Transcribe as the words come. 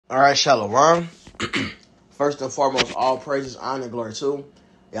All right, Shalom. First and foremost, all praises, honor, and glory to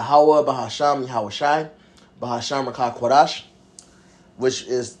Yahweh, Bahasham, Yahweh Shai, Bahasham, Rakah Kodash, which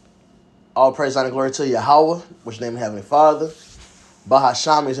is all praise, honor, and glory to Yahweh, which name the Heavenly Father.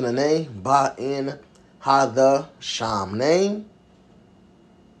 Bahasham is in the name, Bah in Ha the Sham name.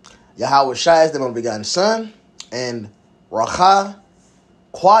 Yahweh Shai is the only begotten Son, and Rakah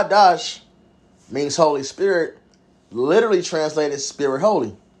Kodash means Holy Spirit, literally translated Spirit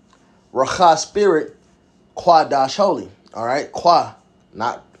Holy. Rakah Spirit, Kodash Holy. All right, Kwa,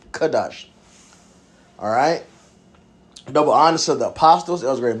 not Kadash. All right. Double honors to the apostles,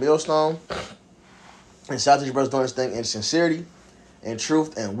 Elder Great Millstone, and shout out to your brothers doing this thing in sincerity, in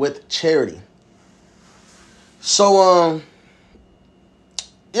truth, and with charity. So,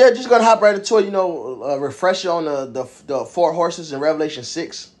 just gonna hop right into it. Refresh you on the four horses in Revelation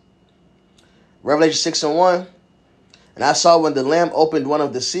 6. Revelation 6:1. And I saw when the Lamb opened one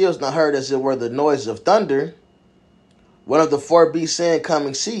of the seals, and I heard as it were the noise of thunder, one of the four beasts saying, "Come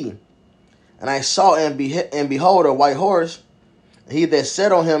and see." And I saw and behold a white horse. He that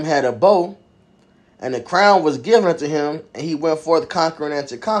sat on him had a bow, and the crown was given unto him, and he went forth conquering and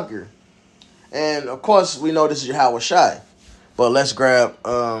to conquer. And of course, we know this is Yahweh Shai. But let's grab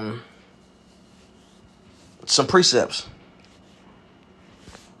some precepts.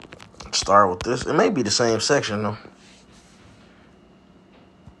 Start with this. It may be the same section though.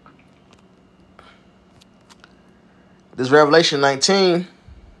 This is Revelation 19.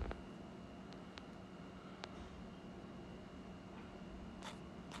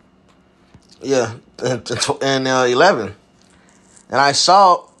 And 11. And I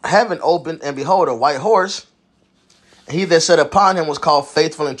saw heaven opened, and behold, a white horse. And he that sat upon him was called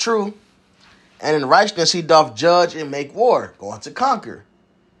Faithful and True. And in righteousness he doth judge and make war, going to conquer.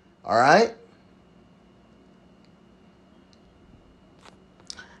 All right.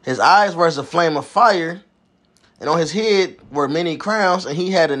 His eyes were as a flame of fire, and on his head were many crowns, and he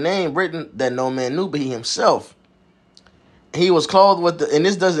had a name written that no man knew but he himself. He was clothed with and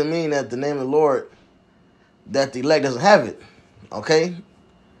this doesn't mean that the name of the Lord, that the elect doesn't have it. Okay?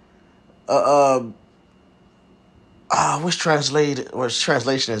 Which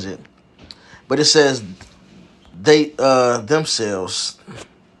translation is it? But it says they themselves.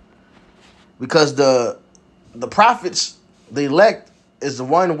 Because the prophets, the elect, is the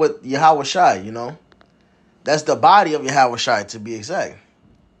one with Yahweh Shai, That's the body of Yahweh Shai, to be exact.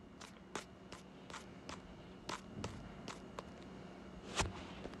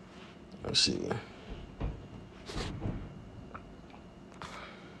 Let's see.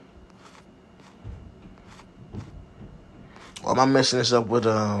 Or am I messing this up with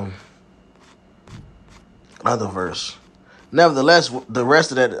another verse? Nevertheless, the rest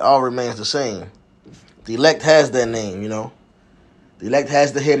of that all remains the same. The elect has that name, The elect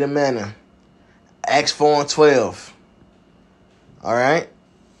has the hidden manna. Acts 4:12. All right.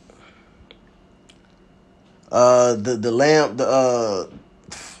 The lamb,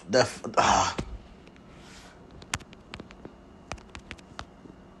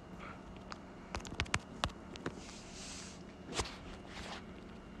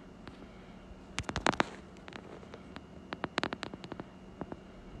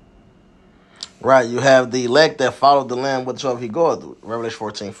 right, you have the elect that followed the Lamb whithersoever he goeth. Revelation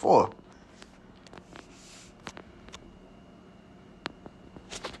 14:4.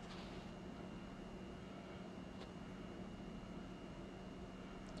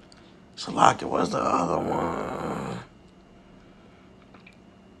 Salaki, what's the other one?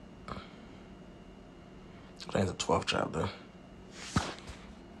 I think the 12th chapter.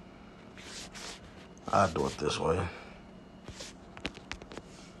 I'll do it this way.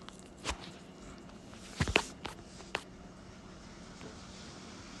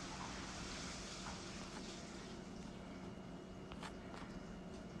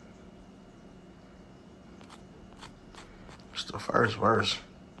 It's the first verse.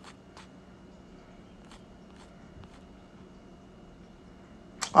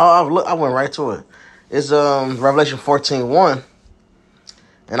 I went right to it. It's Revelation 14:1.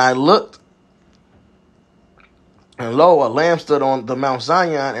 And I looked, and lo, a lamb stood on the Mount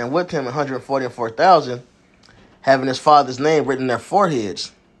Zion, and with him 144,000, having his father's name written in their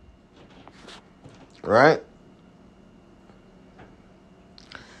foreheads. Right?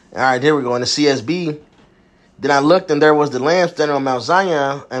 All right, here we go. In the CSB, then I looked, and there was the lamb standing on Mount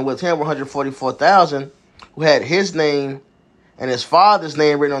Zion, and with him were 144,000, who had his name and his father's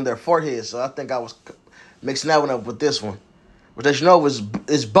name written on their foreheads. So I think I was mixing that one up with this one. But as you know,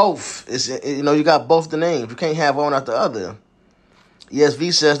 it's both. You got both the names. You can't have one after the other.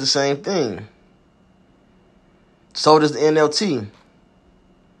 ESV says the same thing. So does the NLT.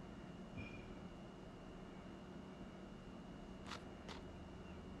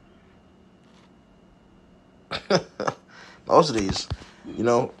 Most of these, you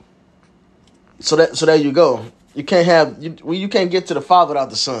know. So there you go. You can't have you can't get to the Father without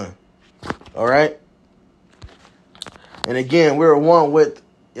the Son. All right. And again, we're one with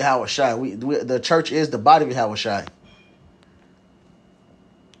Yahweh Shai. The church is the body of Yahweh Shai.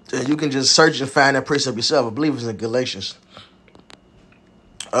 You can just search and find that precept yourself. I believe it's in Galatians.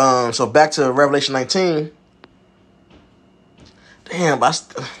 So back to Revelation 19. Damn, I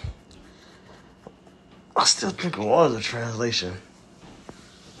still think it was a translation.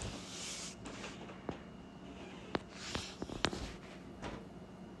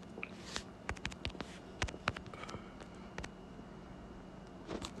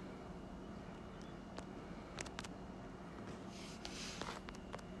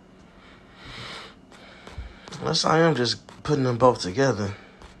 Unless I am just putting them both together.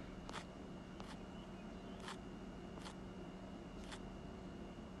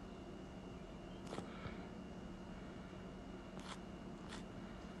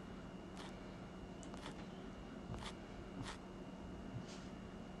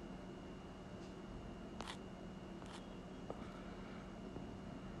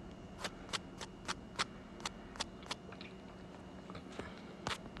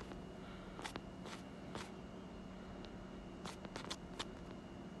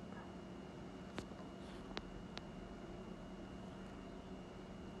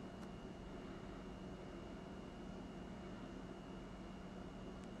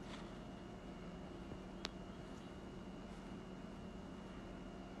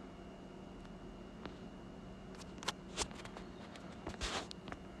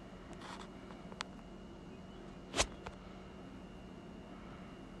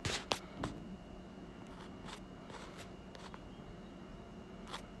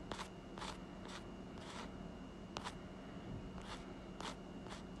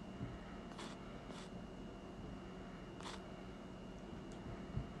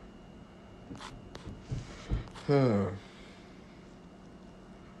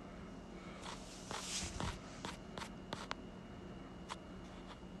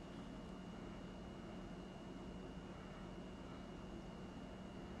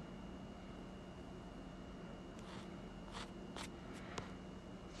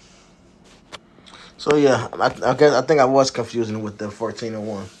 So yeah, I think I was confusing with the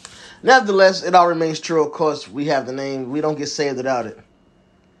 14:1. Nevertheless, it all remains true. Of course, we have the name. We don't get saved without it.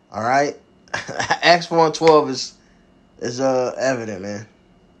 All right, Acts 4:12 is evident, man.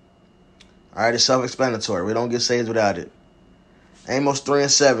 All right, it's self-explanatory. We don't get saved without it. Amos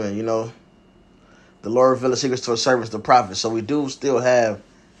 3:7. You know, the Lord revealed the secrets to His servants, the prophets. So we do still have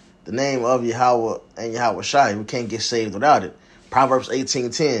the name of Yahweh and Yahweh Shai. We can't get saved without it. Proverbs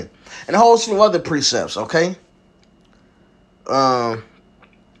 18:10. And a whole slew of other precepts, okay?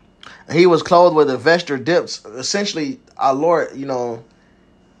 He was clothed with a vesture dipped. Essentially, our Lord, you know,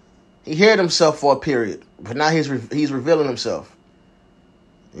 he hid himself for a period, but now he's revealing himself,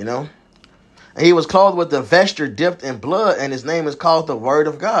 you know? And he was clothed with a vesture dipped in blood, and his name is called the Word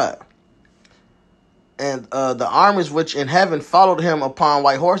of God. And the armies which in heaven followed him upon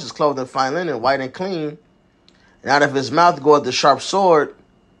white horses, clothed in fine linen, white and clean. And out of his mouth goeth the sharp sword,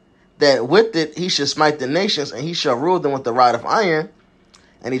 that with it he should smite the nations, and he shall rule them with the rod of iron.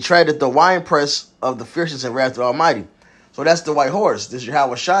 And he treadeth the winepress of the fierceness and wrath of the Almighty. So that's the white horse. This is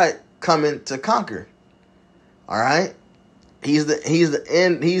Yahweh Shai coming to conquer. All right, he's the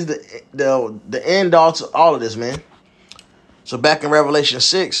end. He's the end all to all of this, man. So back in Revelation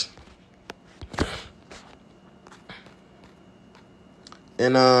 6,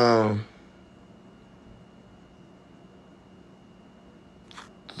 and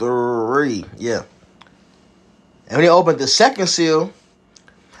 3, yeah. And when he opened the second seal,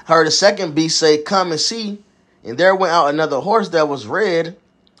 heard the second beast say, "Come and see." And there went out another horse that was red,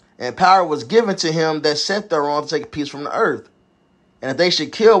 and power was given to him that sat thereon to take peace from the earth, and that they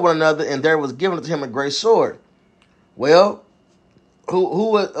should kill one another. And there was given to him a great sword. Well,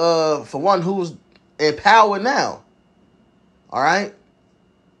 for one, who's in power now? All right,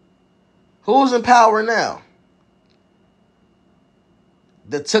 who's in power now?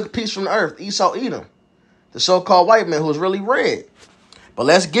 That took peace from the earth, Esau, Edom, the so-called white man who's really red. But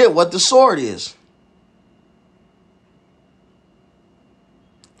let's get what the sword is.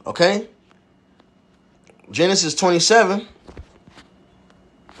 Okay? Genesis 27.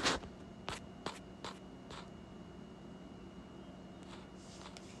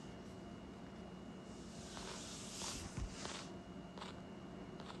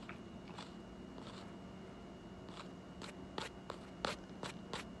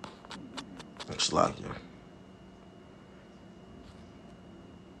 Looks like you.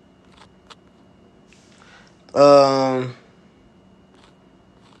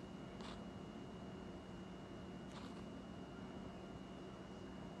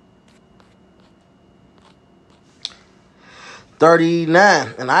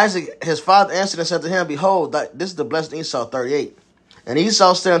 39. And Isaac, his father, answered and said to him, Behold, this is the blessing Esau. 38. And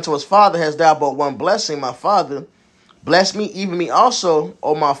Esau said unto his father, Hast thou but one blessing, my father? Bless me, even me also,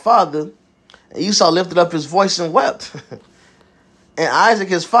 O my father. And Esau lifted up his voice and wept. And Isaac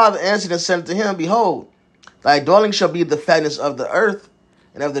his father answered and said unto him, Behold, thy dwelling shall be the fatness of the earth,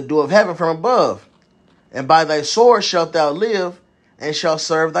 and of the dew of heaven from above. And by thy sword shalt thou live, and shalt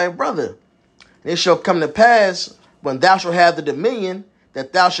serve thy brother. And it shall come to pass, when thou shalt have the dominion,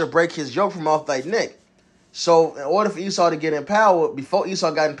 that thou shalt break his yoke from off thy neck. So in order for Esau to get in power, before Esau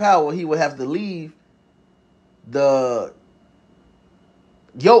got in power, he would have to leave the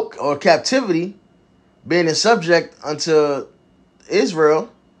yoke or captivity, being a subject unto Israel.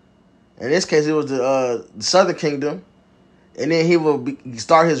 In this case, it was the southern kingdom. And then he will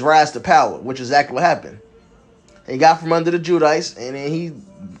start his rise to power, which is exactly what happened. He got from under the Judites, and then he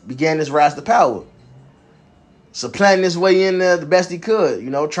began his rise to power. Supplanting his way in there the best he could,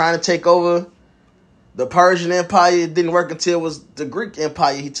 trying to take over the Persian Empire. It didn't work until it was the Greek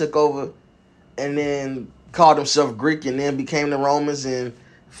Empire he took over, and then called himself Greek, and then became the Romans, and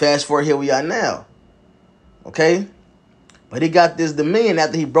fast forward, here we are now. Okay? But he got this dominion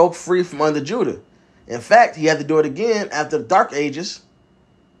after he broke free from under Judah. In fact, he had to do it again after the Dark Ages.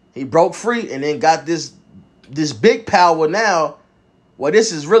 He broke free and then got this big power now. Well,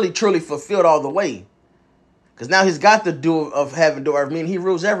 this is really truly fulfilled all the way. Because now he's got the due of heaven to earth, meaning he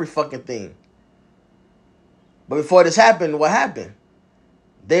rules every fucking thing. But before this happened, what happened?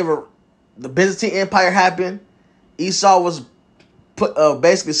 The Byzantine Empire happened. Esau was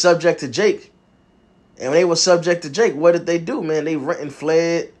basically subject to Jake. And when they were subject to Jake, what did they do, man? They went and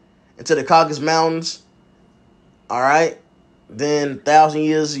fled into the Caucasus Mountains. All right. Then 1,000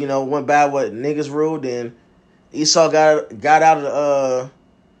 years, went by what niggas ruled. And Esau got out of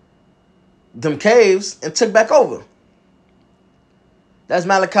them caves and took back over. That's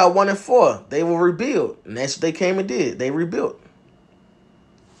Malachi 1 and 4. They will rebuild. And that's what they came and did. They rebuilt.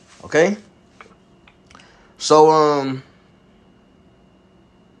 Okay? So,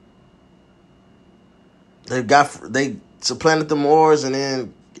 they supplanted the Moors and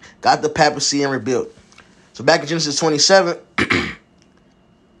then got the papacy and rebuilt. So back in Genesis 27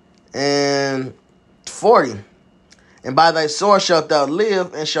 and 40. And by thy sword shalt thou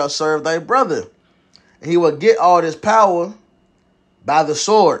live, and shalt serve thy brother. And he will get all this power by the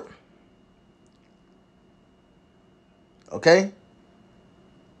sword. Okay?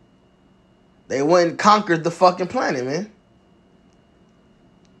 They went and conquered the fucking planet, man.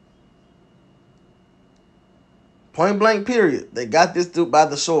 Point blank, period. They got this through by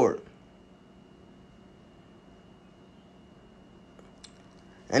the sword.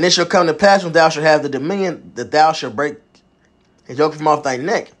 And it shall come to pass, when thou shalt have the dominion, that thou shalt break his yoke from off thy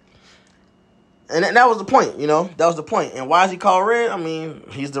neck. And that was the point, That was the point. And why is he called red? I mean,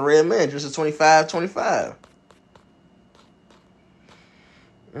 he's the red man. Genesis 25:25.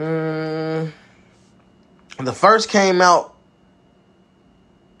 The first came out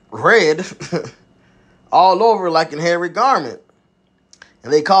red all over like in hairy garment.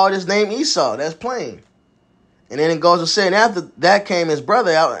 And they called his name Esau. That's plain. And then it goes to say, and after that came his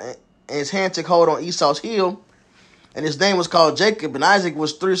brother out, and his hand took hold on Esau's heel, and his name was called Jacob, and Isaac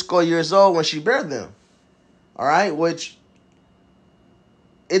was 70 years old when she bare them. All right, which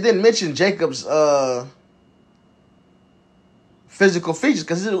it didn't mention Jacob's physical features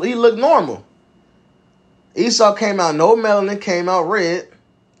because he looked normal. Esau came out no melanin, came out red.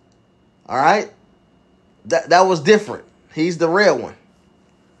 All right, that was different. He's the real one.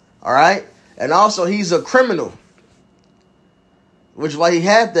 All right, and also he's a criminal, which is why he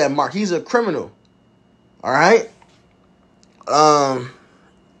had that mark. He's a criminal. All right.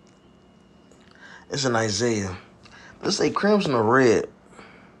 It's in Isaiah. Let's say crimson or red.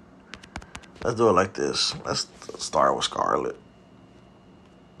 Let's do it like this. Let's start with scarlet.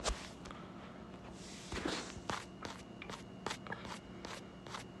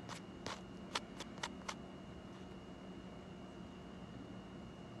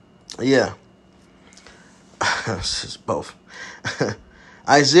 Yeah. It's both.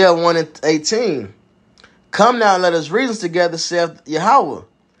 Isaiah 1 and 18. Come now and let us reason together, saith Yahweh.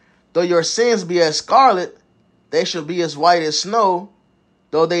 Though your sins be as scarlet, they shall be as white as snow.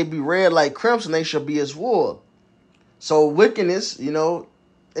 Though they be red like crimson, they shall be as wool. So wickedness, and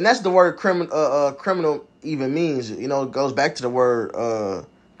that's the word criminal even means. It goes back to the word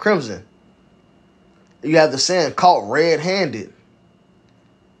crimson. You have the sin caught red-handed.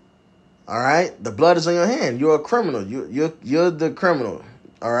 All right, the blood is on your hand. You're a criminal. You're the criminal.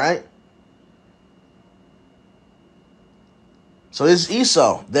 All right. So this is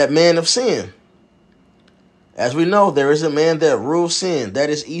Esau, that man of sin. As we know, there is a man that rules sin. That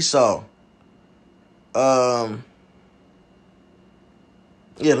is Esau. Yeah,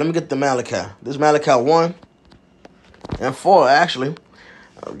 let me get the Malachi. This is Malachi 1 and 4, actually.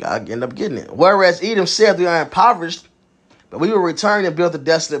 I end up getting it. Whereas Edom said, we are impoverished, but we will return and build the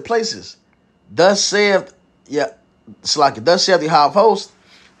desolate places. Thus saith, thus saith the high of hosts,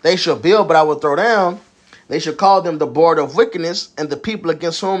 they shall build, but I will throw down. They shall call them the border of wickedness, and the people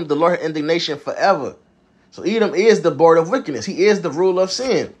against whom the Lord had indignation forever. So Edom is the border of wickedness. He is the ruler of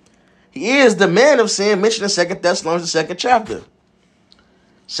sin. He is the man of sin mentioned in 2 Thessalonians, the 2nd chapter.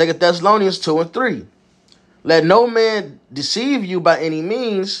 2 Thessalonians 2 and 3. Let no man deceive you by any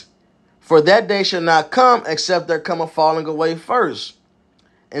means, for that day shall not come except there come a falling away first,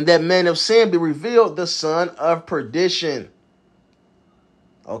 and that man of sin be revealed, the son of perdition.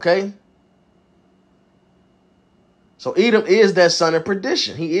 Okay? So Edom is that son of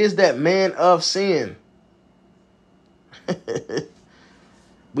perdition. He is that man of sin.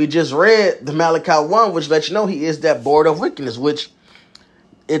 We just read the Malachi 1, which lets you know he is that border of wickedness, which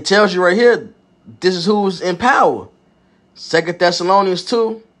it tells you right here, this is who's in power. 2 Thessalonians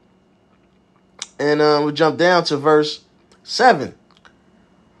 2. And we jump down to verse 7.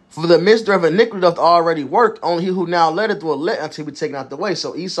 For the mystery of iniquity doth already work. Only he who now letteth will let until he be taken out the way.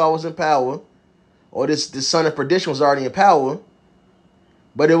 So Esau was in power. Or this son of perdition was already in power.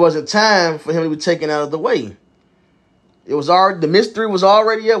 But it wasn't time for him to be taken out of the way. It was already, the mystery was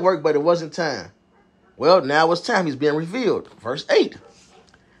already at work, but it wasn't time. Well, now it's time. He's being revealed. Verse 8.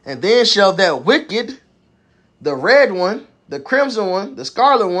 And then shall that wicked, the red one, the crimson one, the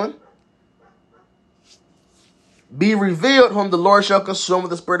scarlet one, be revealed, whom the Lord shall consume with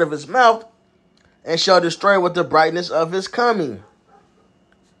the spirit of his mouth, and shall destroy with the brightness of his coming.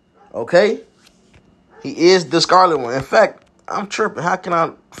 Okay? He is the scarlet one. In fact, I'm tripping. How can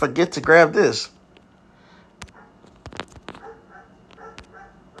I forget to grab this?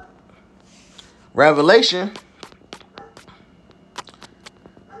 Revelation.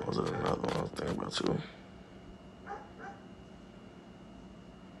 Was it another one I was thinking about too?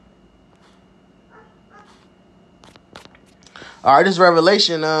 All right, this is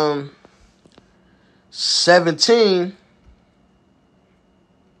Revelation 17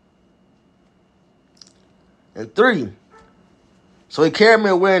 and 3. So he carried me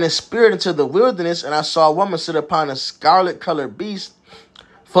away in his spirit into the wilderness, and I saw a woman sit upon a scarlet-colored beast,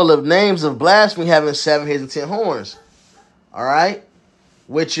 full of names of blasphemy, having 7 heads and 10 horns. All right,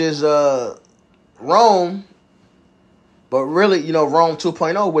 which is Rome, but really, Rome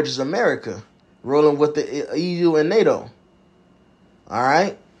 2.0, which is America, ruling with the EU and NATO. All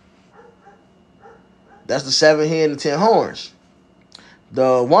right, that's the 7 heads and 10 horns.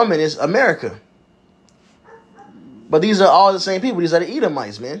 The woman is America. But these are all the same people. These are the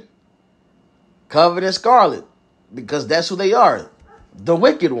Edomites, man. Covered in scarlet, because that's who they are. The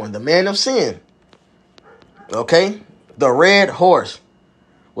wicked one, the man of sin. Okay? The red horse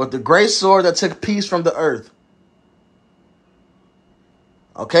with the great sword that took peace from the earth.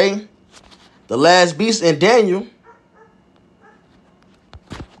 Okay? The last beast in Daniel,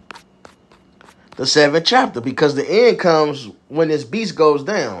 the 7th chapter, because the end comes when this beast goes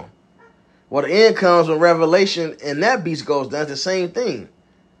down. Well, the end comes when Revelation and that beast goes down. It's the same thing.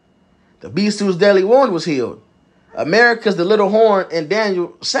 The beast whose deadly wound was healed. America's the little horn in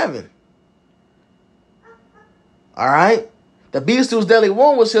Daniel 7. All right? The beast whose deadly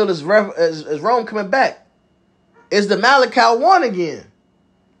wound was healed is Rome coming back. It's the Malachi 1 again.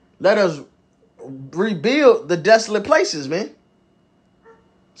 Let us rebuild the desolate places, man.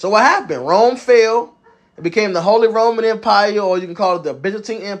 So what happened? Rome fell. It became the Holy Roman Empire, or you can call it the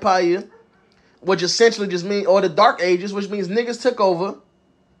Byzantine Empire, which essentially just means, or the Dark Ages, which means niggas took over.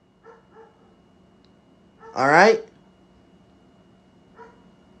 All right?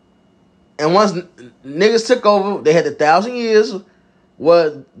 And once niggas took over, they had 1,000 years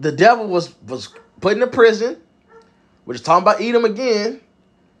where the devil was put in a prison, which is talking about Edom again.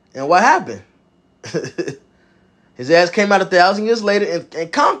 And what happened? His ass came out 1,000 years later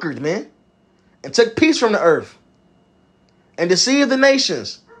and conquered, man. And took peace from the earth. And deceived the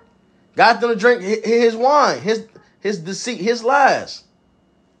nations. Got them to drink his wine, his deceit, his lies.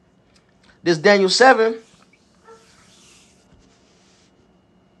 This Daniel 7.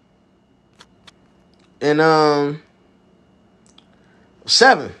 And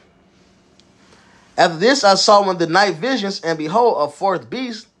 7. After this I saw one of the night visions, and behold, a fourth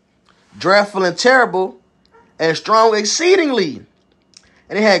beast, dreadful and terrible, and strong exceedingly.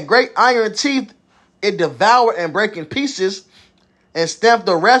 And it had great iron teeth. It devoured and brake in pieces, and stamped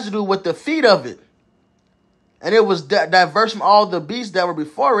the residue with the feet of it. And it was diverse from all the beasts that were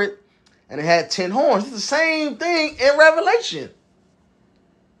before it, and it had 10 horns. It's the same thing in Revelation.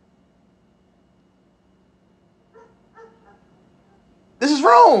 This is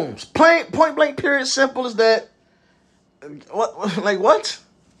Rome. Point blank, period, simple as that. What? Like what?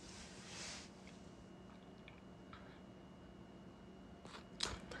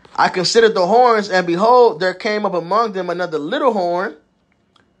 I considered the horns, and behold, there came up among them another little horn,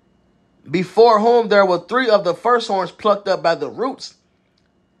 before whom there were 3 of the first horns plucked up by the roots.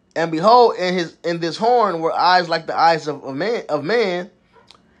 And behold, in this horn were eyes like the eyes of man,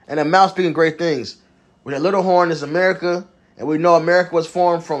 and a mouth speaking great things. With that little horn is America, and we know America was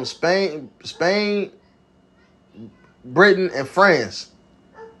formed from Spain, Britain, and France.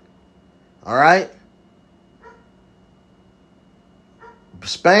 All right?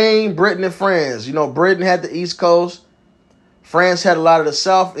 Spain, Britain, and France. You know, Britain had the East Coast. France had a lot of the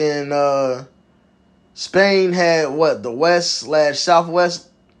South, and Spain had what? The West/Southwest.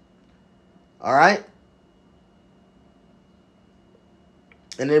 All right?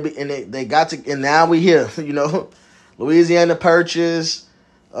 And they got to, and now we here, you know, Louisiana Purchase,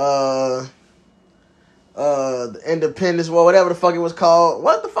 the Independence War, whatever the fuck it was called.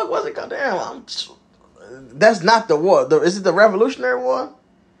 What the fuck was it called? Damn, that's not the war. Is it the Revolutionary War?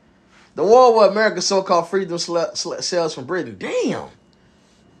 The war where America's so-called freedom sells from Britain. Damn.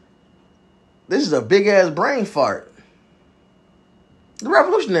 This is a big-ass brain fart. The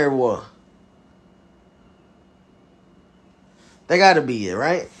Revolutionary War. They got to be it,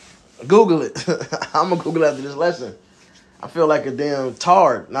 right? Google it. I'm going to Google after this lesson. I feel like a damn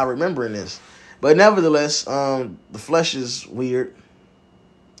tard not remembering this. But nevertheless, the flesh is weird.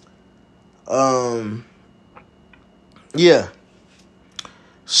 Yeah.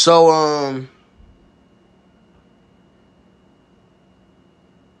 So,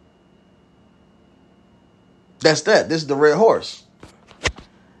 that's that. This is the red horse.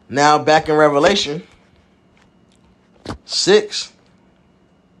 Now, back in Revelation 6.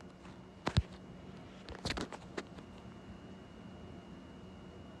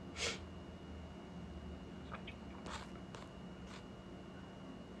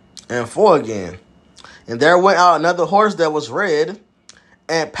 And 4 again. And there went out another horse that was red,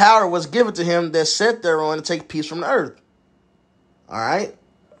 and power was given to him that sat thereon to take peace from the earth. All right.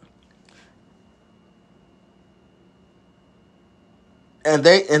 And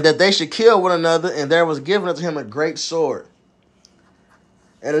that they should kill one another, and there was given unto him a great sword.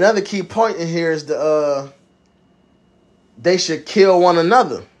 And another key point in here is they should kill one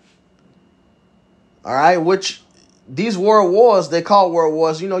another. All right, which these world wars, they call world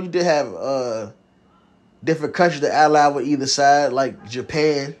wars. You know, you did have different countries that allied with either side, like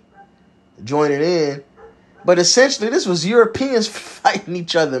Japan joining in. But essentially, this was Europeans fighting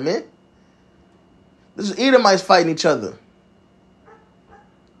each other, man. This was Edomites fighting each other.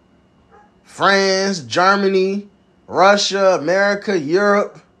 France, Germany, Russia, America,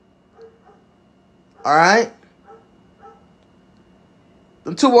 Europe. All right?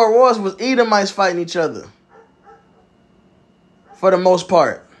 The 2 world wars was Edomites fighting each other. For the most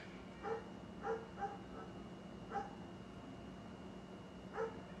part.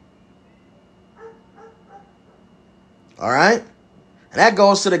 All right? And that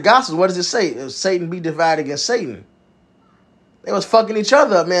goes to the Gospels. What does it say? Satan be divided against Satan. They was fucking each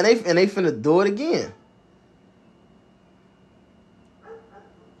other up, man. They finna do it again.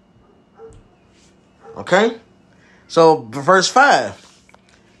 Okay? So, verse 5.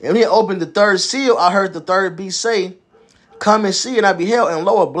 And when he opened the 3rd seal, I heard the 3rd beast say, come and see. And I beheld, and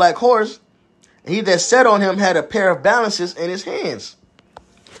lo, a black horse. And he that sat on him had a pair of balances in his hands.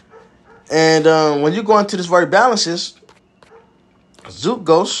 And when you go into this word balances,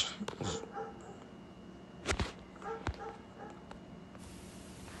 Zugos,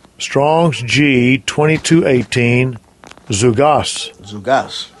 Strong's G 2218, Zugas.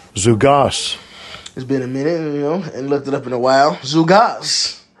 It's been a minute, you know, and looked it up in a while.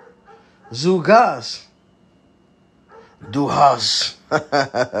 Zugas. Duhas.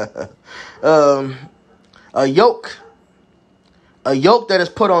 A yoke that is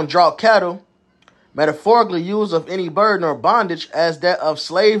put on draught cattle, metaphorically used of any burden or bondage as that of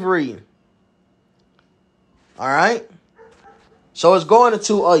slavery. All right? So it's going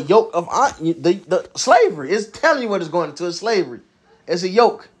into a yoke of the slavery. It's telling you what it's going into. It's slavery. It's a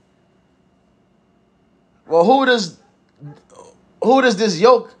yoke. Well, who does this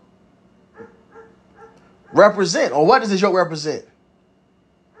yoke represent? Or what does this yoke represent?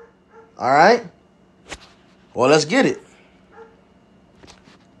 All right? Well, let's get it.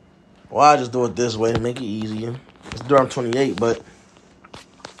 Well, I'll just do it this way to make it easier. It's Deuteronomy 28, but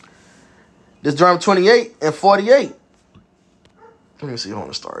this Deuteronomy 28 and 48. Let me see. I want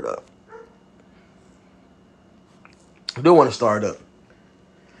to start up. I do want to start up.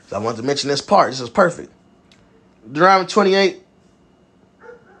 So I want to mention this part. This is perfect. Deuteronomy 28.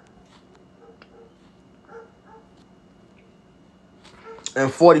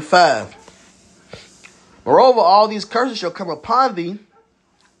 And 45. Moreover, all these curses shall come upon thee,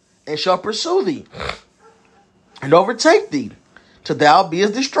 and shall pursue thee, and overtake thee, till thou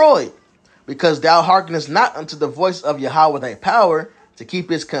beest destroyed, because thou hearkenest not unto the voice of Yahweh thy power, to keep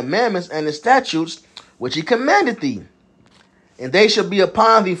his commandments and his statutes, which he commanded thee. And they shall be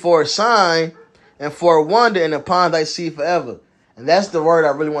upon thee for a sign, and for a wonder, and upon thy seed forever. And that's the word I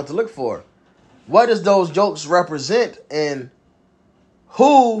really want to look for. What does those jokes represent, and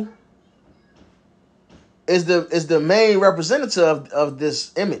who is the main representative of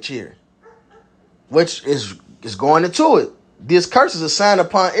this image here, which is going into it? This curse is a sign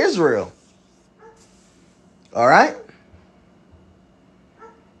upon Israel. All right.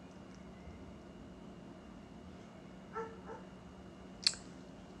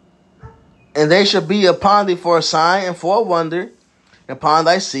 And they shall be upon thee for a sign and for a wonder, and upon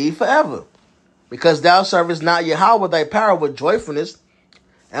thy seed forever. Because thou servest not Yahweh thy power with joyfulness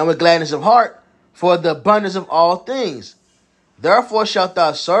and with gladness of heart, for the abundance of all things. Therefore shalt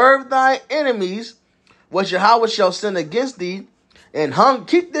thou serve thy enemies, which Yahweh shall send against thee, and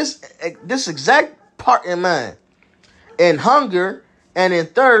keep this exact part in mind. In hunger, and in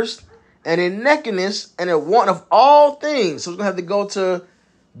thirst, and in nakedness, and in want of all things. So we're going to have to go to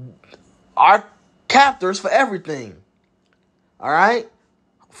our captors for everything. All right?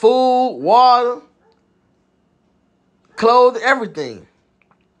 Food, water, clothes, everything.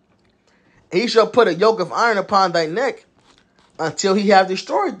 He shall put a yoke of iron upon thy neck until he have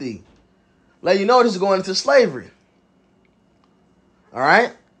destroyed thee. Let you know this is going into slavery. All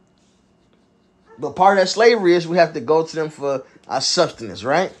right? But part of that slavery is we have to go to them for our sustenance,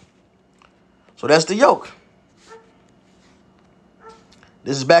 right? So that's the yoke.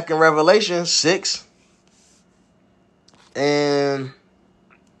 This is back in Revelation 6 and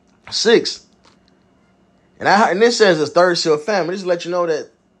 6. And this says the third seal family. Just to let you know that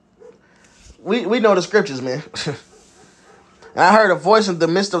we know the scriptures, man. And I heard a voice in the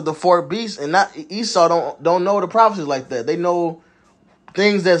midst of the four beasts, and not Esau don't know the prophecies like that. They know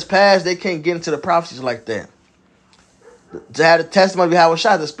things that's past. They can't get into the prophecies like that. To have the testimony of Yahweh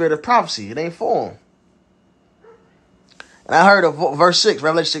Shai, the spirit of prophecy, it ain't for them. And I heard verse 6,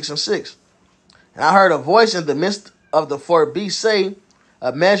 Revelation 6 and 6. And I heard a voice in the midst of the four beasts say,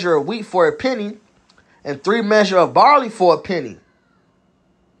 a measure of wheat for a penny, and 3 measures of barley for a penny.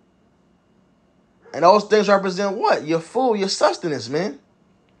 And those things represent what? Your food, your sustenance, man.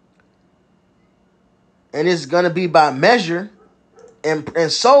 And it's going to be by measure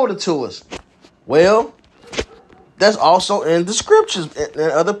and sold to us. Well, that's also in the scriptures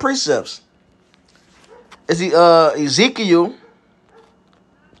and other precepts. It's Ezekiel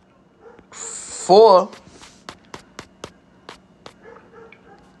 4.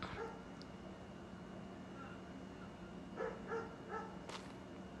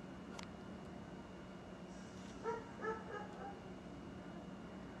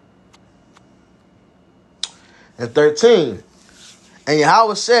 And 13. And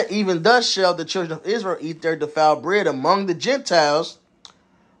Yahweh said, even thus shall the children of Israel eat their defiled bread among the Gentiles,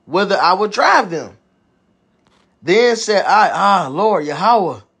 whither I will drive them. Then said I, Lord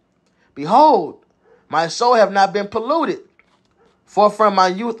Yahweh, behold, my soul have not been polluted. For from my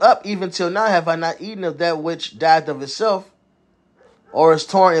youth up even till now have I not eaten of that which died of itself, or is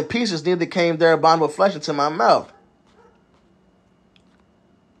torn in pieces, neither came there abominable flesh into my mouth.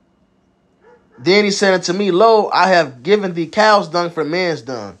 Then he said unto me, lo, I have given thee cow's dung for man's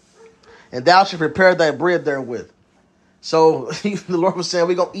dung, and thou shalt prepare thy bread therewith. So the Lord was saying,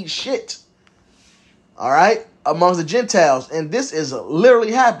 we're going to eat shit. All right? Amongst the Gentiles. And this is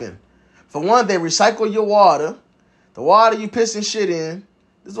literally happened. For one, they recycle your water. The water you piss and shit in.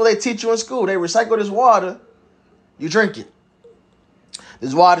 This is what they teach you in school. They recycle this water. You drink it.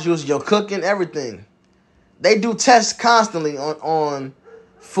 This water is used in your cooking, everything. They do tests constantly on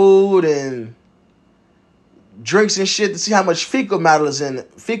food and drinks and shit to see how much fecal matter is in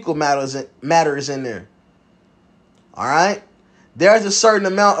there. All right? There's a certain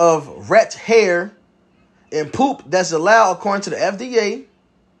amount of rat hair and poop that's allowed according to the FDA.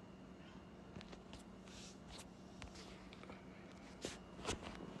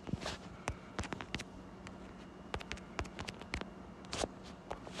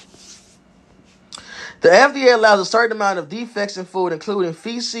 The FDA allows a certain amount of defects in food, including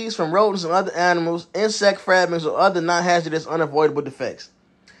feces from rodents and other animals, insect fragments, or other non-hazardous, unavoidable defects.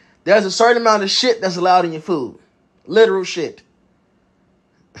 There's a certain amount of shit that's allowed in your food. Literal shit.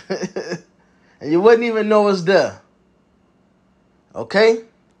 And you wouldn't even know it's there. Okay?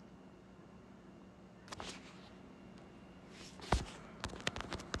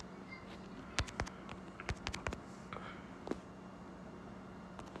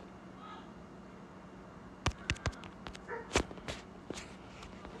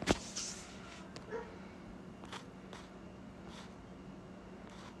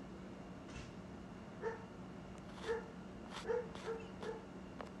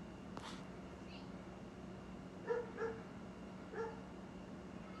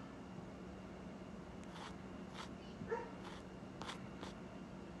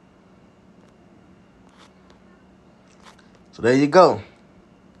 So there you go.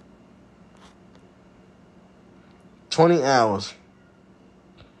 20 hours.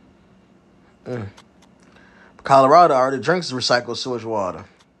 Colorado already drinks recycled sewage water.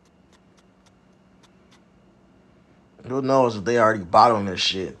 Who knows if they already bottling this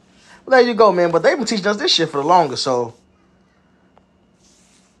shit. Well, there you go, man. But they've been teaching us this shit for the longest, so.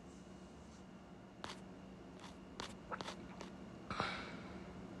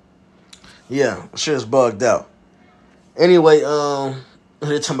 Yeah, shit is bugged out. Anyway,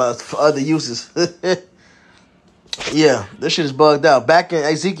 they're talking about other uses. Yeah, this shit is bugged out. Back in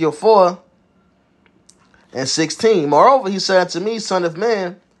Ezekiel 4:16. Moreover, he said unto me, Son of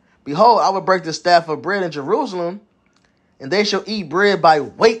man, behold, I will break the staff of bread in Jerusalem, and they shall eat bread by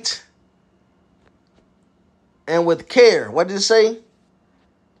weight and with care. What did it say?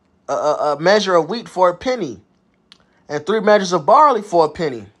 A measure of wheat for a penny, and 3 measures of barley for a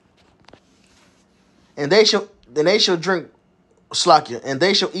penny. And they shall drink slakia, and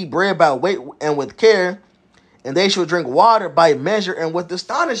they shall eat bread by weight and with care, and they shall drink water by measure and with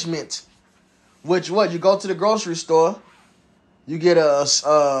astonishment. Which what? You go to the grocery store, you get a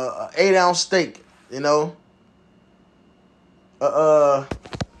 8-ounce steak,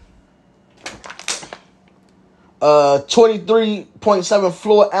 23.7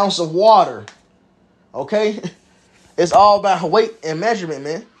 fluid ounce of water. Okay? It's all about weight and measurement,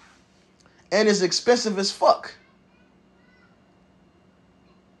 man. And it's expensive as fuck.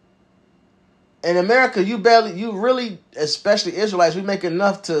 In America, you really, especially Israelites, we make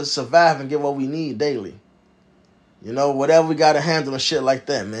enough to survive and get what we need daily. Whatever we got to handle and shit like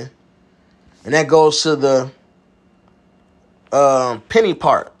that, man. And that goes to the penny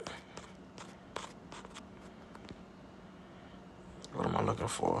part. What am I looking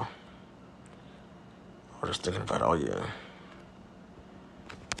for? I was just thinking about, oh yeah.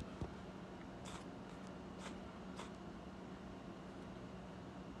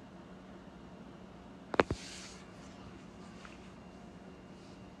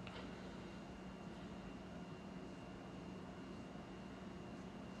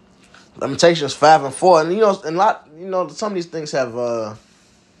 Lamentations 5 and 4, and some of these things have the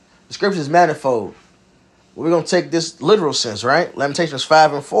scriptures manifold. We're gonna take this literal sense, right? Lamentations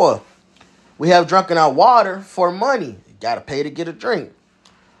 5 and 4. We have drunken our water for money. You gotta pay to get a drink.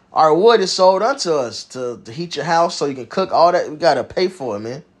 Our wood is sold unto us to heat your house so you can cook. All that we gotta pay for it,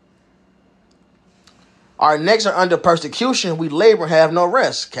 man. Our necks are under persecution. We labor and have no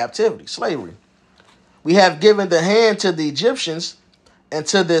rest. Captivity, slavery. We have given the hand to the Egyptians and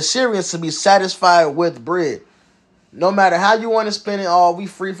to the Assyrians to be satisfied with bread. No matter how you want to spend it, we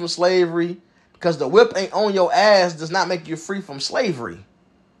free from slavery. Because the whip ain't on your ass does not make you free from slavery.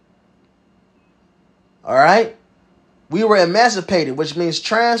 All right? We were emancipated, which means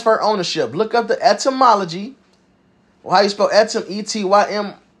transfer ownership. Look up the etymology. Well, how you spell etym?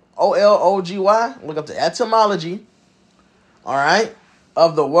 E-T-Y-M-O-L-O-G-Y. Look up the etymology. All right?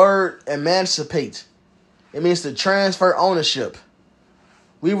 Of the word emancipate. It means to transfer ownership.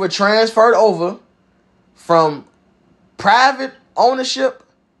 We were transferred over from private ownership,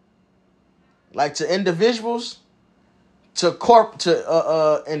 like to individuals,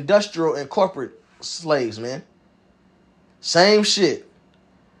 to industrial and corporate slaves, man. Same shit.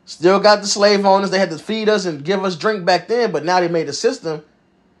 Still got the slave owners. They had to feed us and give us drink back then, but now they made a system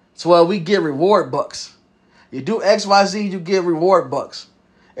to where we get reward bucks. You do XYZ, you get reward bucks.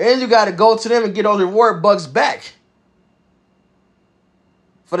 And you got to go to them and get those reward bucks back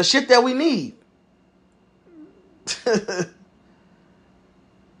for the shit that we need.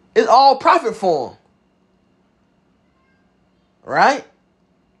 It's all profit for them. Right?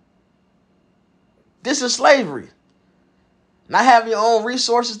 This is slavery. Not having your own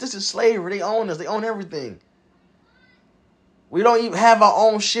resources, this is slavery. They own us. They own everything. We don't even have our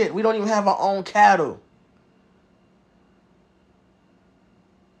own shit. We don't even have our own cattle.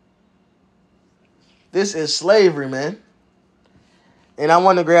 This is slavery, man. And I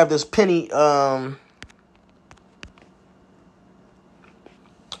want to grab this penny. I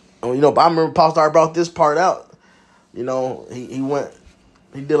remember Paul Star brought this part out. You know,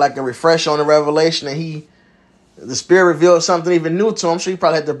 he did like a refresh on the revelation, and the Spirit revealed something even new to him. I'm sure he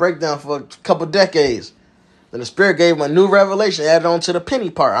probably had to break down for a couple decades. Then the Spirit gave him a new revelation, added on to the penny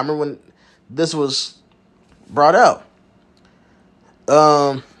part. I remember when this was brought out.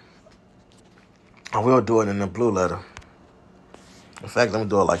 I will do it in the blue letter. In fact, let me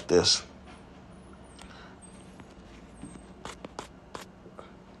do it like this.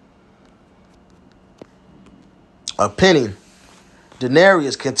 A penny,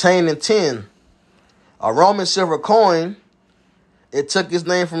 denarius, containing 10. A Roman silver coin, it took its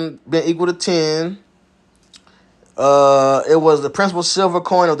name from being equal to 10. It was the principal silver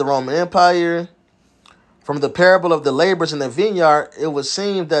coin of the Roman Empire. From the parable of the laborers in the vineyard, it would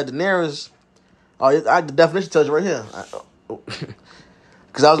seem that denarius, the definition tells you right here.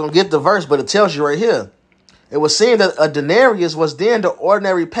 Because I was going to get the verse, but it tells you right here. It would seem that a denarius was then the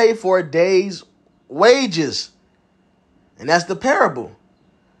ordinary pay for a day's wages. And that's the parable.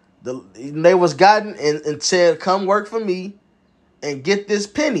 They was gotten and said, come work for me and get this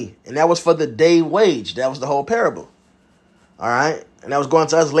penny. And that was for the day wage. That was the whole parable. All right. And that was going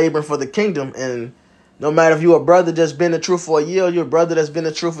to us laboring for the kingdom. And no matter if you a brother that's been the truth for a year, or you're a brother that's been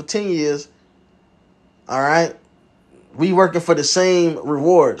the truth for 10 years. All right. We working for the same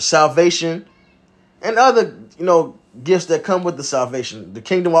reward, salvation, and other, gifts that come with the salvation. The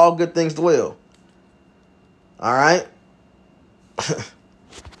kingdom, all good things dwell. All right.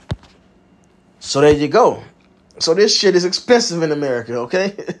 So there you go. So this shit is expensive in America,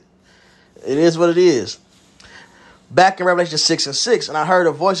 okay? It is what it is. Back in Revelation 6:6, and I heard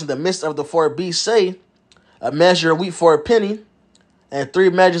a voice in the midst of the four beasts say, a measure of wheat for a penny, and 3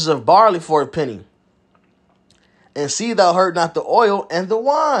 measures of barley for a penny. And see thou hurt not the oil and the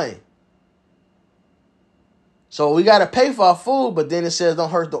wine. So we got to pay for our food, but then it says don't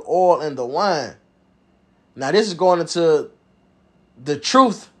hurt the oil and the wine. Now this is going into the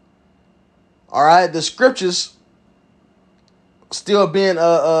truth. All right, the scriptures still being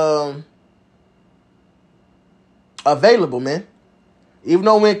available, man. Even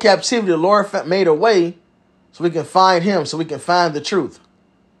though we're in captivity, the Lord made a way so we can find him, so we can find the truth.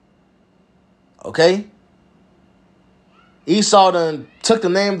 Okay? Esau done took the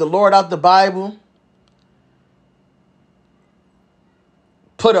name of the Lord out the Bible,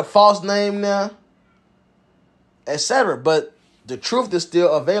 put a false name there, etc. But the truth is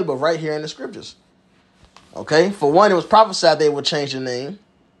still available right here in the scriptures. Okay? For one, it was prophesied they would change the name.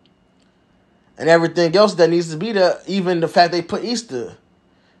 And everything else that needs to be there, even the fact they put Easter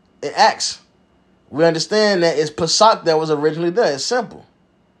in Acts. We understand that it's Pesach that was originally there. It's simple.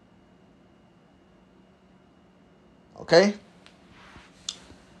 Okay?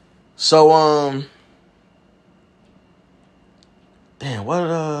 So, damn,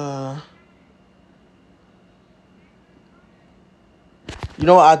 you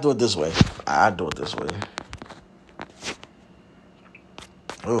know what? I do it this way.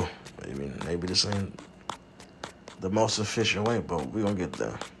 Oh, maybe this ain't the most efficient way, but we're going to get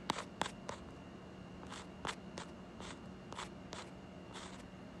there.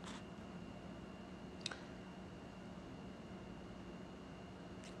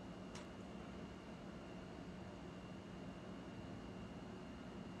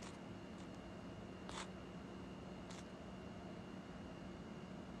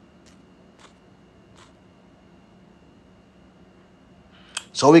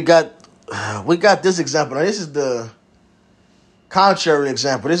 So we got this example. Now this is the contrary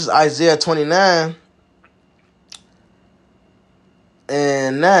example. This is Isaiah 29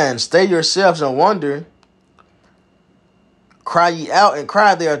 and 9. Stay yourselves and wonder. Cry ye out and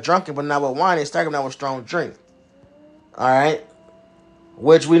cry. They are drunken, but not with wine. They stagger not with strong drink. All right.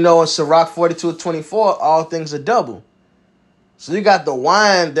 Which we know in Sirach 42:24, all things are double. So you got the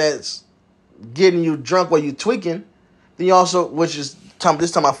wine that's getting you drunk while you tweaking. Then you also, which is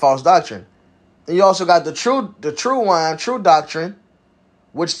this time about false doctrine. And you also got the true wine, true doctrine,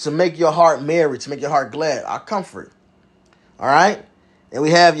 which is to make your heart merry, to make your heart glad, our comfort. All right? And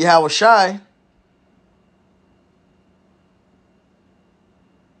we have Yahweh Shai.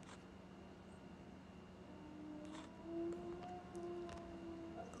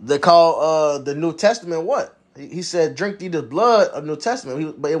 They call the New Testament what? He said, drink thee the blood of New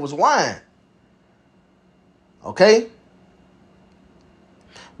Testament, but it was wine. Okay?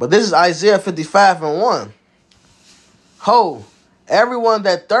 But this is Isaiah 55:1. Ho, everyone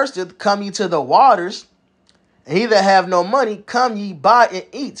that thirsteth, come ye to the waters, and he that have no money, come ye buy and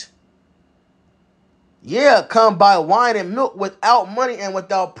eat. Yeah, come buy wine and milk without money and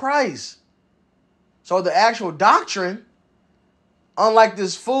without price. So the actual doctrine, unlike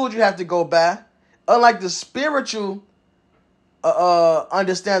this food you have to go buy, Unlike the spiritual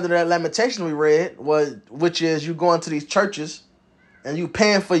understanding of that lamentation we read, which is you going to these churches and you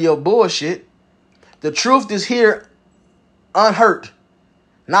paying for your bullshit. The truth is here unhurt,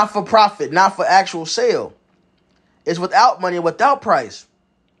 not for profit, not for actual sale. It's without money, without price.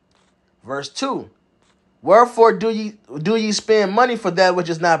 Verse 2. Wherefore do ye spend money for that which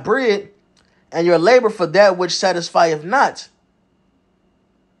is not bread, and your labor for that which satisfieth not?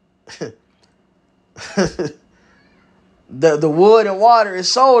 The wood and water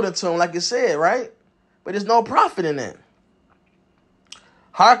is sold unto him, like it said, right? But there's no profit in that.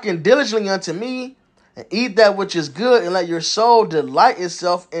 Hearken diligently unto me, and eat that which is good, and let your soul delight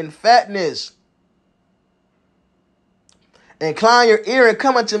itself in fatness. Incline your ear and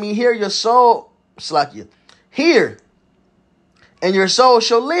come unto me, hear your soul, Slakia, hear, and your soul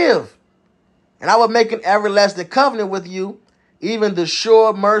shall live. And I will make an everlasting covenant with you, even the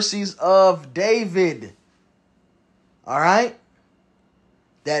sure mercies of David. All right?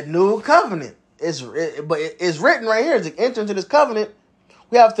 That new covenant is written right here. To enter into this covenant,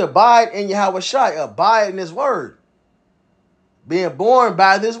 we have to abide in Yahweh Shai, abide in his word. Being born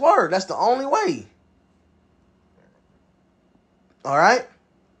by this word. That's the only way. All right?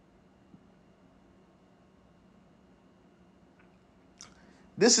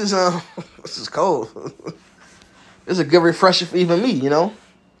 This is this is cold. This is a good refresher for even me, you know.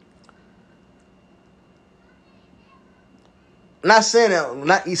 Not saying that,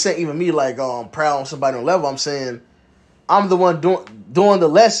 not saying even me like I'm proud on somebody on level. I'm saying I'm the one doing the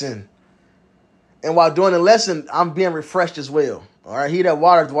lesson, and while doing the lesson, I'm being refreshed as well. All right, he that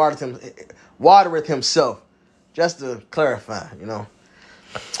watereth himself. Just to clarify, you know.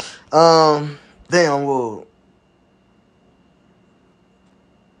 Damn. Well.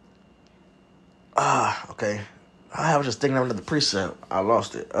 Okay. I was just thinking of another precept. I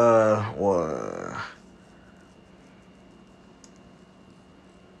lost it. Well.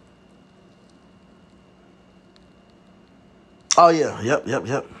 Oh yeah.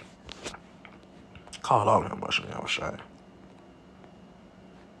 Yep. Call all that much. I was shy.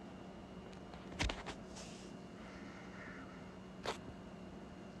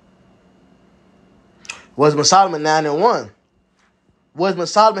 Wisdom of Solomon 9:1. Wisdom of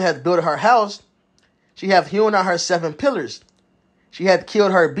Solomon hath built her house. She hath hewn out her 7 pillars. She hath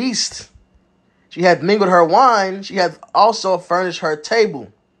killed her beast. She hath mingled her wine. She hath also furnished her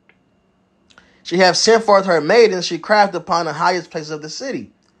table. She hath sent forth her maidens. She crafted upon the highest places of the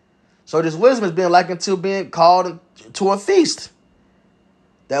city. So this wisdom is being likened to being called to a feast.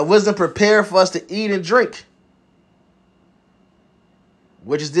 That wisdom prepared for us to eat and drink,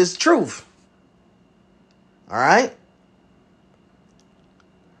 which is this truth. All right?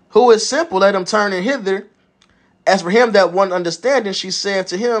 Who is simple, let him turn in hither. As for him that want understanding, she said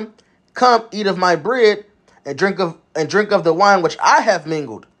to him, come, eat of my bread, and drink of the wine which I have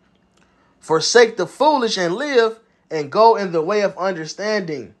mingled. Forsake the foolish and live, and go in the way of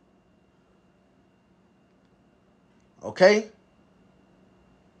understanding. Okay?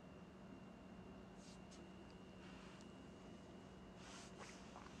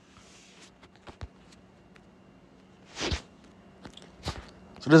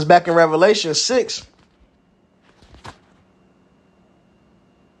 So this is back in Revelation 6.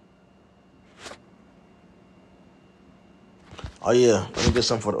 Oh yeah, let me get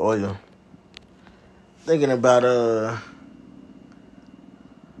some for the oil. Thinking about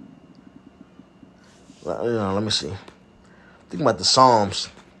let me see. Thinking about the Psalms.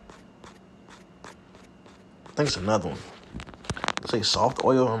 I think it's another one. Say soft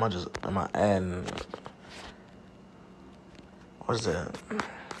oil, or am I adding? What is that?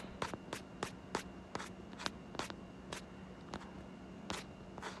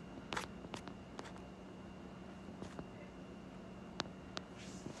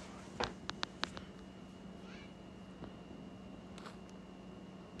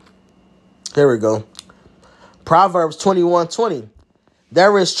 Here we go. Proverbs 21:20.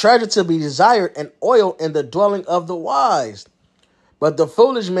 There is treasure to be desired and oil in the dwelling of the wise, but the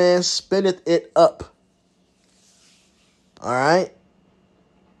foolish man spendeth it up. All right.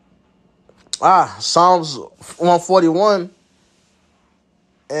 Psalms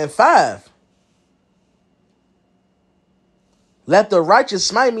 141:5. Let the righteous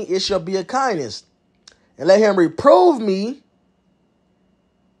smite me, it shall be a kindness. And let him reprove me,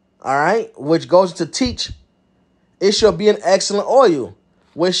 all right, which goes to teach, it shall be an excellent oil,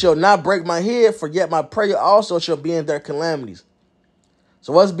 which shall not break my head, for yet my prayer also shall be in their calamities.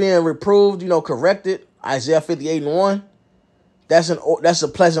 So what's being reproved, corrected, Isaiah 58:1, that's a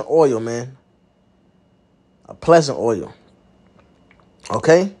pleasant oil, man. A pleasant oil.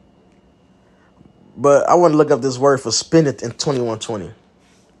 Okay? But I want to look up this word for spendeth in 21:20.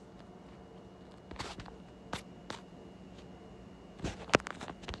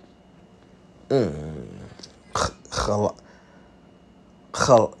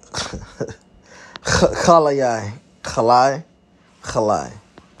 Chalayai. Chalai.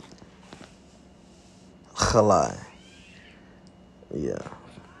 Yeah.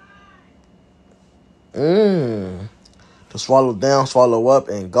 To swallow down, swallow up,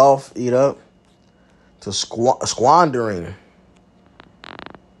 engulf, eat up. To squandering.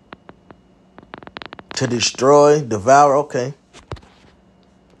 To destroy, devour. Okay.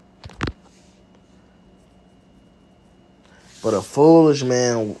 But a foolish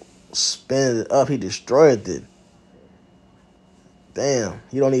man spent it up. He destroyed it. Damn.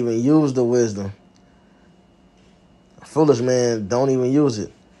 He don't even use the wisdom. A foolish man don't even use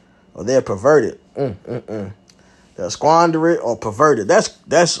it. Or they're perverted. They'll squander it or pervert it.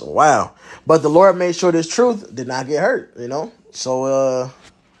 That's wow. But the Lord made sure this truth did not get hurt, you know? So,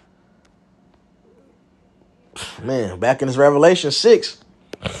 man, back in this Revelation 6,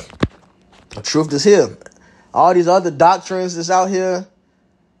 the truth is here. All these other doctrines that's out here,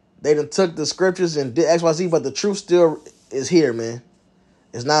 they done took the scriptures and did XYZ, but the truth still is here, man.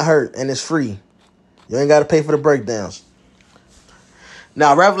 It's not hurt, and it's free. You ain't got to pay for the breakdowns.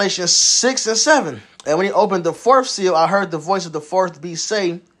 Now, Revelation 6 and 7. And when he opened the fourth seal, I heard the voice of the fourth beast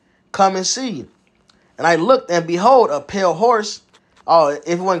say, come and see. And I looked, and behold, a pale horse. Oh, if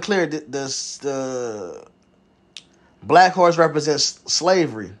it wasn't clear, the black horse represents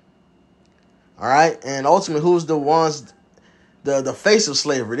slavery. All right? And ultimately, who's the ones, the face of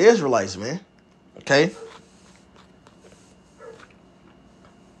slavery? The Israelites, man. Okay?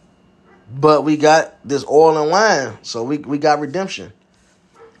 But we got this oil and wine, so we got redemption.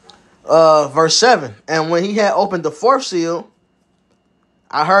 Verse 7. And when he had opened the fourth seal,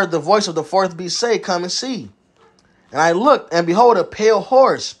 I heard the voice of the fourth beast say, come and see. And I looked, and behold, a pale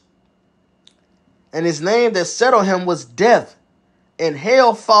horse. And his name that sat on him was Death, and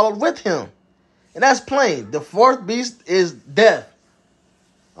hell followed with him. And that's plain. The fourth beast is death.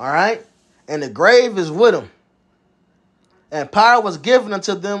 All right? And the grave is with him. And power was given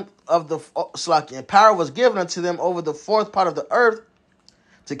unto them and power was given unto them over the fourth part of the earth,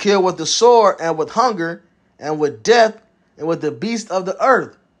 to kill with the sword, and with hunger, and with death, and with the beast of the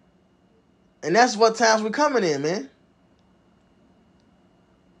earth. And that's what times we're coming in, man.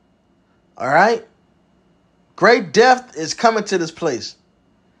 All right? Great death is coming to this place.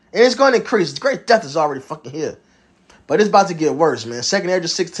 And it's going to increase. Great death is already fucking here. But it's about to get worse, man. 2nd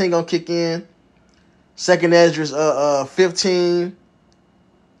Esdras 16 going to kick in. 2nd Esdras 15.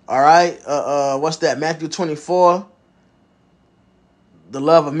 All right? What's that? Matthew 24. The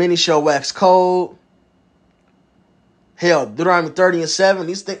love of many shall wax cold. Hell, Deuteronomy 30 and 7.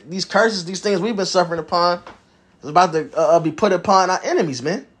 These curses, these things we've been suffering upon, is about to be put upon our enemies,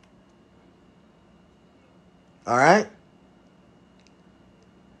 man. All right?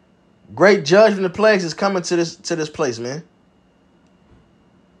 Great judgment of plagues is coming to this place, man.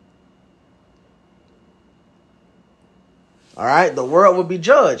 All right? The world will be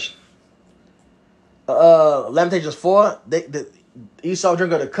judged. Lamentations 4, Esau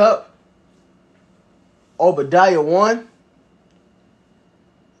drink of the cup. Obadiah 1.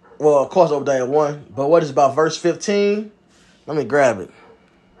 Well, of course, Obadiah 1. But what is about verse 15? Let me grab it.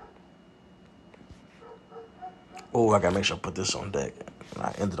 Oh, I got to make sure I put this on deck.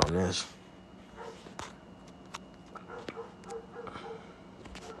 I ended on this.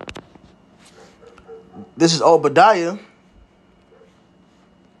 This is Obadiah.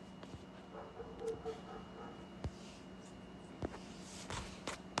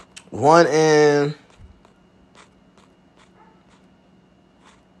 One and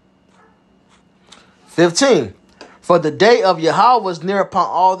 15. For the day of Yahweh was near upon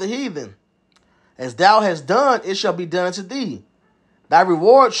all the heathen. As thou hast done, it shall be done unto thee. Thy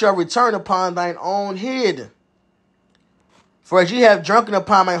reward shall return upon thine own head. For as ye have drunken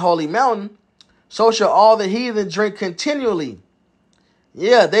upon my holy mountain, so shall all the heathen drink continually.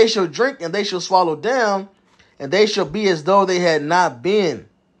 Yeah, they shall drink, and they shall swallow down, and they shall be as though they had not been.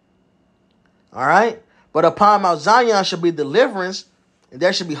 All right? But upon Mount Zion shall be deliverance, and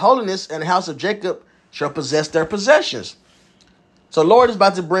there shall be holiness, and the house of Jacob shall possess their possessions. So Lord is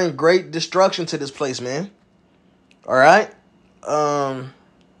about to bring great destruction to this place, man. All right?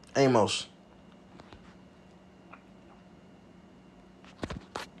 Amos.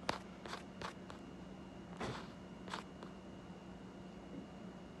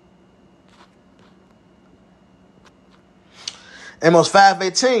 Amos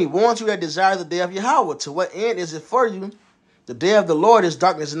 5:18. Warn you that desire the day of Yahweh. To what end is it for you The day of the Lord is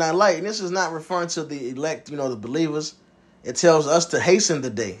darkness and not light. And this is not referring to the elect, the believers. It tells us to hasten the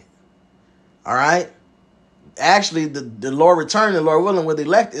day. All right? Actually, the Lord returning, the Lord willing, with the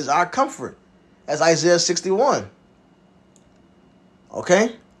elect is our comfort. That's Isaiah 61.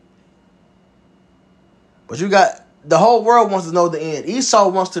 Okay? But you got, the whole world wants to know the end. Esau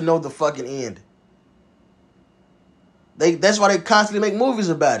wants to know the fucking end. That's why they constantly make movies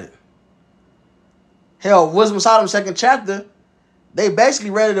about it. Hell, Wisdom of Solomon, 2nd chapter, they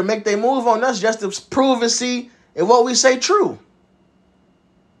basically ready to make their move on us just to prove and see if what we say true.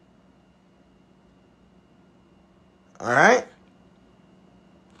 All right?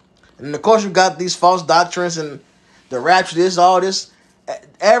 And of course, you got these false doctrines and the rapture, this, all this.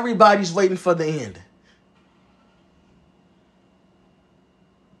 Everybody's waiting for the end.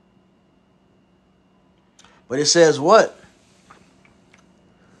 But it says what?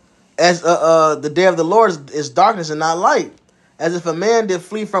 As the day of the Lord is darkness and not light. As if a man did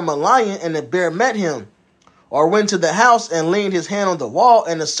flee from a lion and the bear met him. Or went to the house and leaned his hand on the wall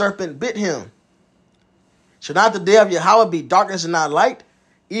and the serpent bit him. Should not the day of Yahweh be darkness and not light?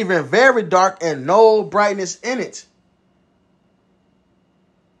 Even very dark and no brightness in it.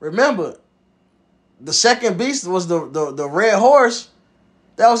 Remember, the second beast was the red horse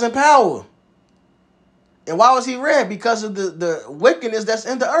that was in power. And why was he red? Because of the wickedness that's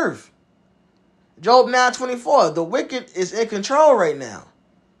in the earth. Job 9:24, the wicked is in control right now.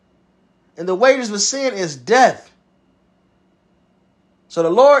 And the wages of sin is death. So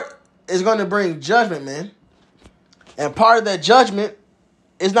the Lord is going to bring judgment, man. And part of that judgment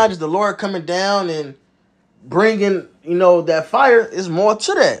is not just the Lord coming down and bringing, that fire. It's more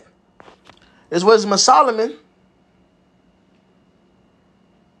to that. It's Wisdom of Solomon.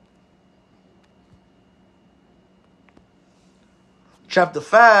 Chapter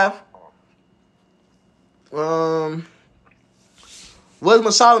 5. Wisdom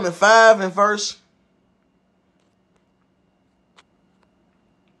of Solomon 5 and verse.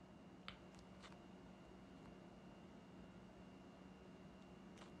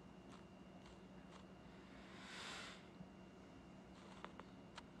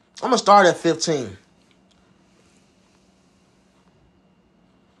 I'm going to start at 15.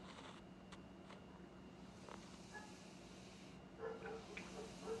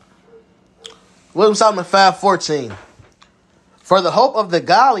 Wisdom of Solomon 5:14. For the hope of the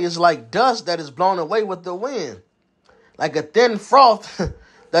godly is like dust that is blown away with the wind, like a thin froth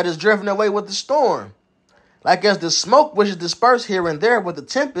that is driven away with the storm, like as the smoke which is dispersed here and there with the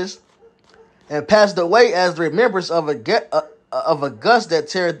tempest, and passed away as the remembrance of a gust that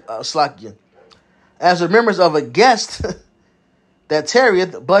tarrieth, as the remembrance of a guest that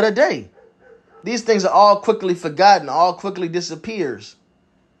tarrieth but a day. These things are all quickly forgotten, all quickly disappears,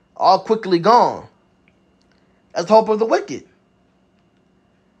 all quickly gone. That's the hope of the wicked.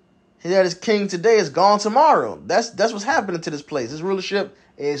 He that is king today is gone tomorrow. That's what's happening to this place. His rulership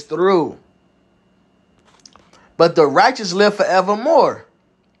is through. But the righteous live forevermore.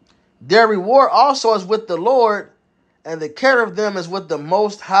 Their reward also is with the Lord, and the care of them is with the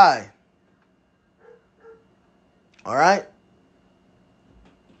Most High. All right?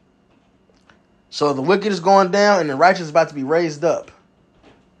 So the wicked is going down, and the righteous is about to be raised up.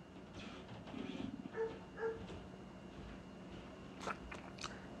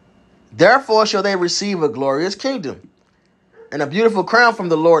 Therefore shall they receive a glorious kingdom, and a beautiful crown from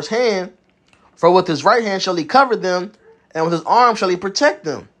the Lord's hand. For with his right hand shall he cover them, and with his arm shall he protect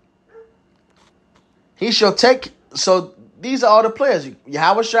them. He shall take, so these are all the players.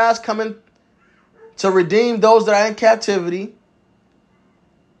 Yahweh Shai is coming to redeem those that are in captivity.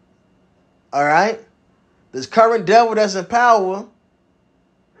 All right? This current devil that's in power,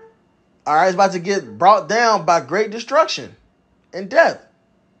 all right, is about to get brought down by great destruction and death.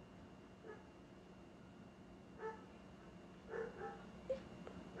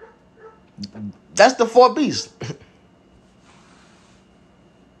 That's the four beasts.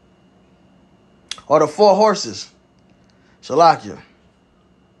 Or the four horses. Shalakia.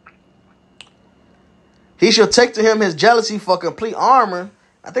 He shall take to him his jealousy for complete armor.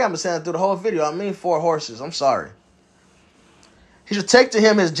 I think I'm saying through the whole video. I mean four horses. I'm sorry. He shall take to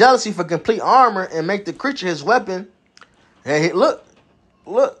him his jealousy for complete armor and make the creature his weapon. Hey, look.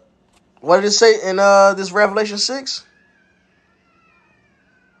 What did it say in this Revelation 6?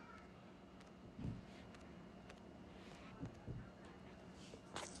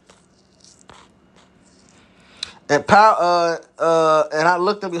 And and I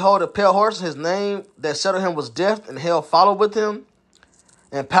looked and behold a pale horse. His name that settled him was Death, and hell followed with him.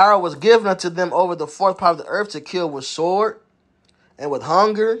 And power was given unto them over the fourth part of the earth to kill with sword, and with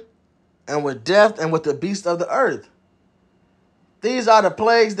hunger, and with death, and with the beasts of the earth. These are the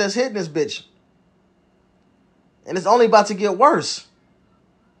plagues that's hitting this bitch. And it's only about to get worse.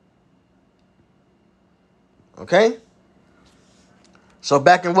 Okay? So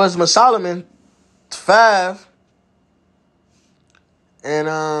back in Wisdom of Solomon 5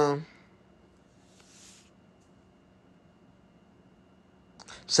 and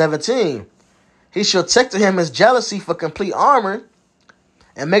 17, he shall take to him his jealousy for complete armor,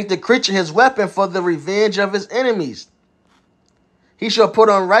 and make the creature his weapon for the revenge of his enemies. He shall put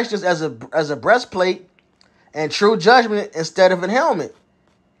on righteousness as a breastplate, and true judgment instead of an helmet.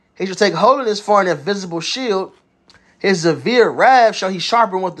 He shall take holiness for an invisible shield. His severe wrath shall he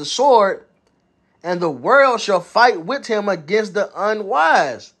sharpen with the sword, and the world shall fight with him against the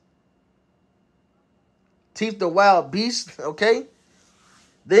unwise. Teeth the wild beasts, okay?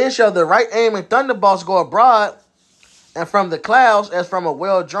 Then shall the right aim and thunderbolts go abroad, and from the clouds, as from a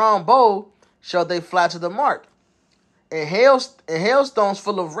well-drawn bow, shall they fly to the mark. And hailstones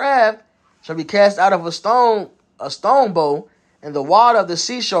full of wrath shall be cast out of a stone bow, and the water of the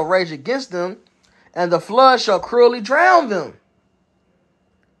sea shall rage against them, and the flood shall cruelly drown them.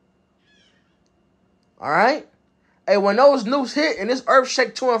 All right? Hey, when those nukes hit and this earth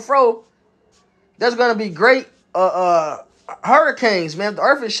shake to and fro, there's going to be great hurricanes, man. If the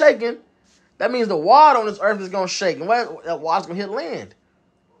earth is shaking, that means the water on this earth is going to shake. And that water's going to hit land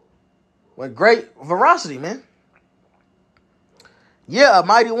with great ferocity, man. Yeah, a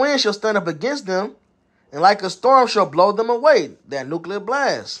mighty wind shall stand up against them, and like a storm shall blow them away, that nuclear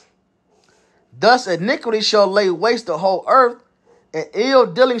blast. Thus iniquity shall lay waste the whole earth, and ill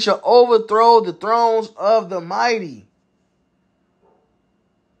dealing shall overthrow the thrones of the mighty.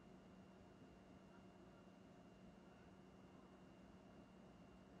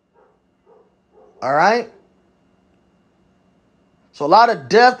 All right? So a lot of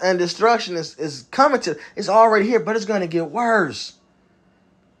death and destruction is coming to, it's already here, but it's going to get worse.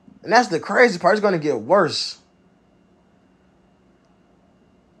 And that's the crazy part. It's going to get worse.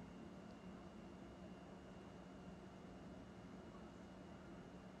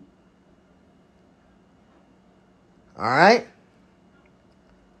 All right?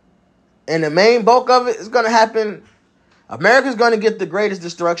 And the main bulk of it is going to happen. America's going to get the greatest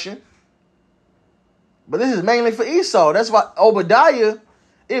destruction. But this is mainly for Esau. That's why Obadiah,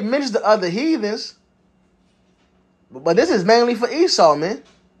 it mentions the other heathens. But this is mainly for Esau, man.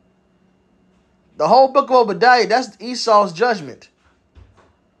 The whole book of Obadiah, that's Esau's judgment.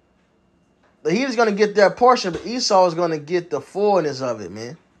 The heathen's going to get their portion, but Esau is going to get the fullness of it,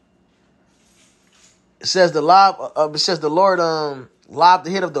 man. It says the Lord lobbed the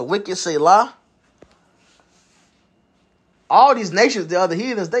head of the wicked, Selah. All these nations, the other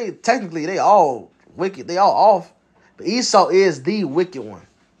heathens, they all wicked. They all off. But Esau is the wicked one.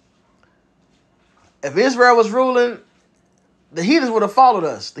 If Israel was ruling, the heathens would have followed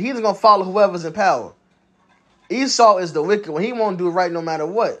us. The heathens going to follow whoever's in power. Esau is the wicked one. He won't do right no matter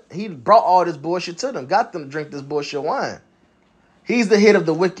what. He brought all this bullshit to them. Got them to drink this bullshit wine. He's the head of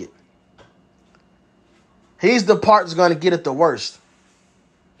the wicked. He's the part that's going to get it the worst.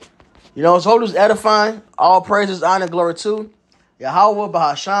 You know, his holiness edifying. All praises, honor, glory to Yahweh,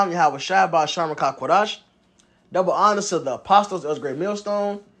 Bahasham, Yahweh Shai, Bahasham, Kodash. Double honors to the apostles, Elders Great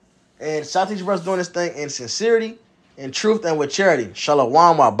Millstone. And Southeast Brothers doing this thing in sincerity, in truth, and with charity. Shalom,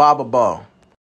 wa Baba Ball.